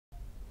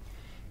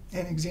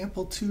In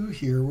example 2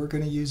 here, we're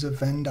going to use a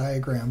Venn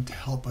diagram to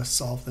help us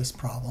solve this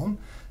problem.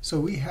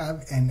 So we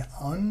have an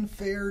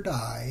unfair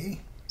die,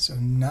 so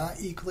not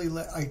equally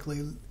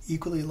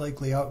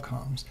likely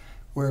outcomes,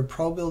 where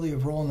probability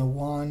of rolling a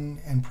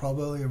 1 and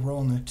probability of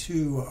rolling a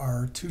 2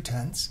 are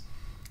 2/10.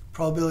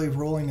 Probability of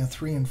rolling a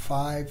 3 and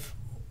 5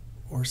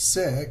 or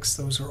 6,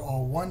 those are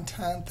all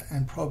 1/10,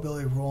 and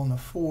probability of rolling a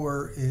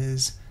 4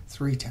 is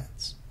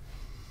 3/10.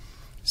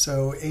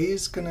 So A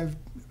is going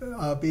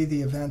to be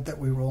the event that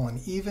we roll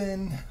an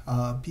even.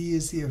 B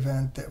is the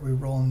event that we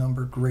roll a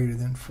number greater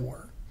than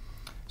 4.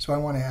 So I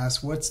want to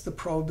ask, what's the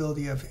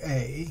probability of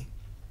A?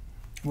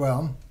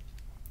 Well,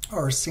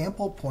 our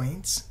sample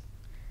points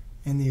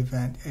in the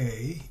event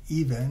A,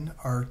 even,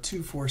 are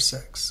 2, 4,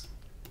 6.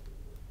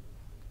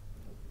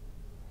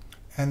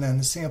 And then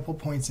the sample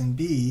points in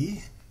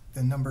B,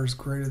 the numbers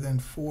greater than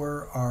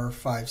 4, are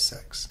 5,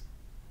 6.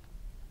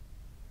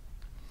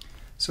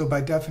 So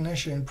by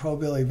definition,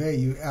 probability of A,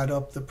 you add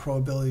up the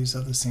probabilities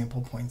of the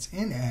sample points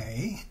in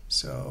A.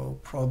 So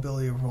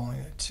probability of rolling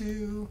a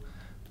 2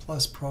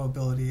 plus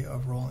probability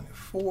of rolling a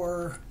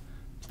 4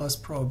 plus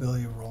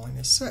probability of rolling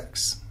a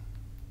 6.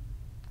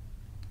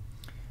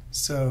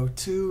 So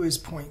 2 is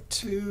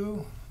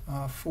 0.2,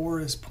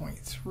 4 is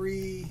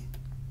 0.3,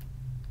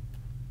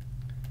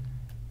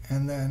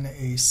 and then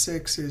a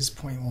 6 is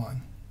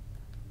 0.1.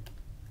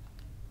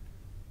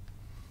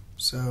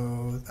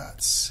 So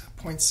that's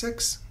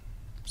 0.6.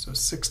 So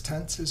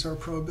 6/10 is our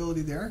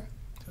probability there.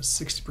 A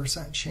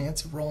 60%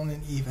 chance of rolling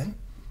an even.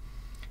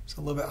 It's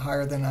a little bit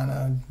higher than on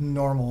a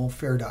normal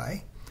fair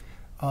die.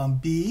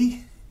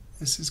 B,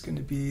 this is going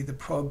to be the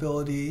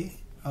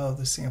probability of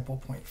the sample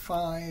point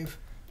 5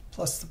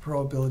 plus the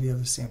probability of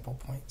the sample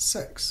point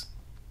 6.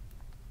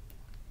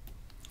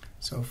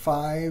 So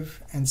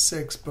 5 and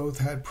 6 both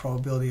had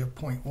probability of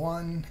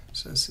 0.1.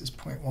 So this is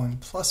 0.1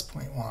 plus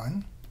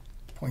 0.1,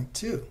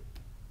 0.2.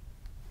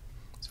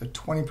 So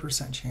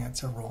 20%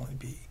 chance of rolling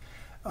B.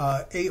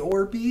 A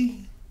or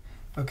B?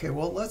 Okay,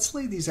 well, let's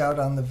lay these out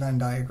on the Venn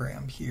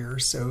diagram here.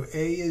 So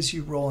A is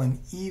you roll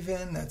an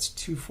even, that's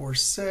 2, 4,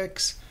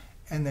 6.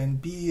 And then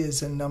B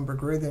is a number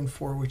greater than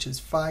 4, which is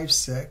 5,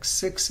 6.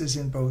 6 is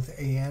in both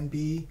A and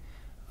B.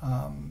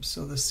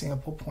 So the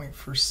sample point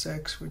for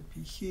 6 would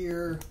be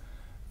here.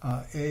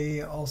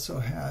 A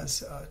also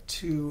has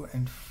 2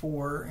 and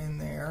 4 in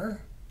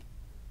there.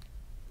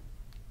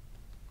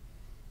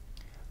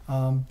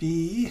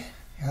 B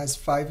has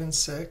 5 and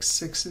 6.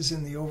 6 is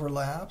in the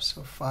overlap,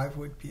 so 5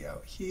 would be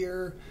out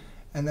here.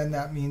 And then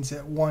that means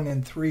that 1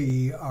 and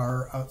 3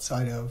 are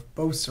outside of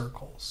both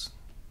circles.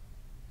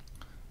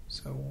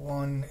 So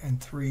 1 and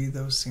 3,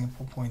 those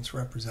sample points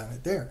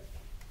represented there.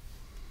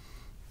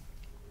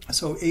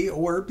 So A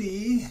or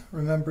B,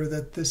 remember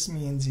that this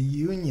means a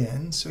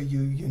union, so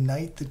you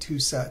unite the two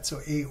sets.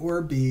 So A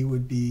or B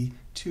would be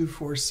 2,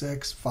 4,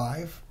 6,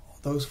 5.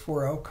 Those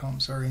 4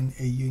 outcomes are in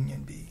A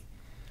union B.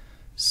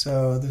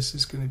 So this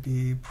is going to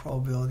be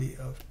probability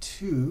of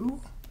 2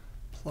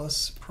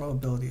 plus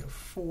probability of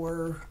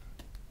 4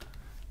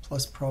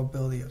 plus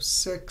probability of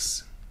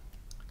 6.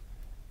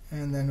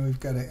 And then we've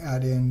got to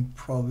add in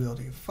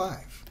probability of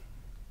 5.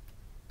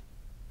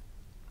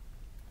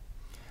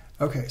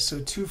 Okay, so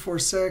 2, 4,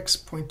 6,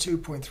 0.2,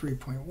 0.3,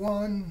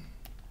 0.1.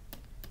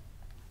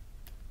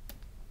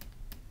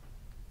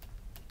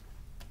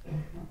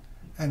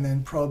 And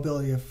then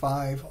probability of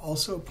 5,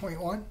 also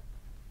 0.1.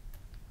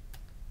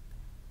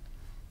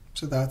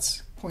 So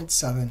that's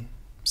 0.7,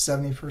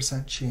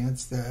 70%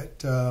 chance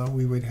that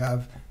we would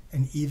have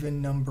an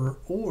even number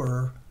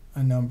or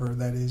a number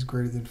that is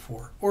greater than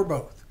 4, or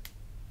both.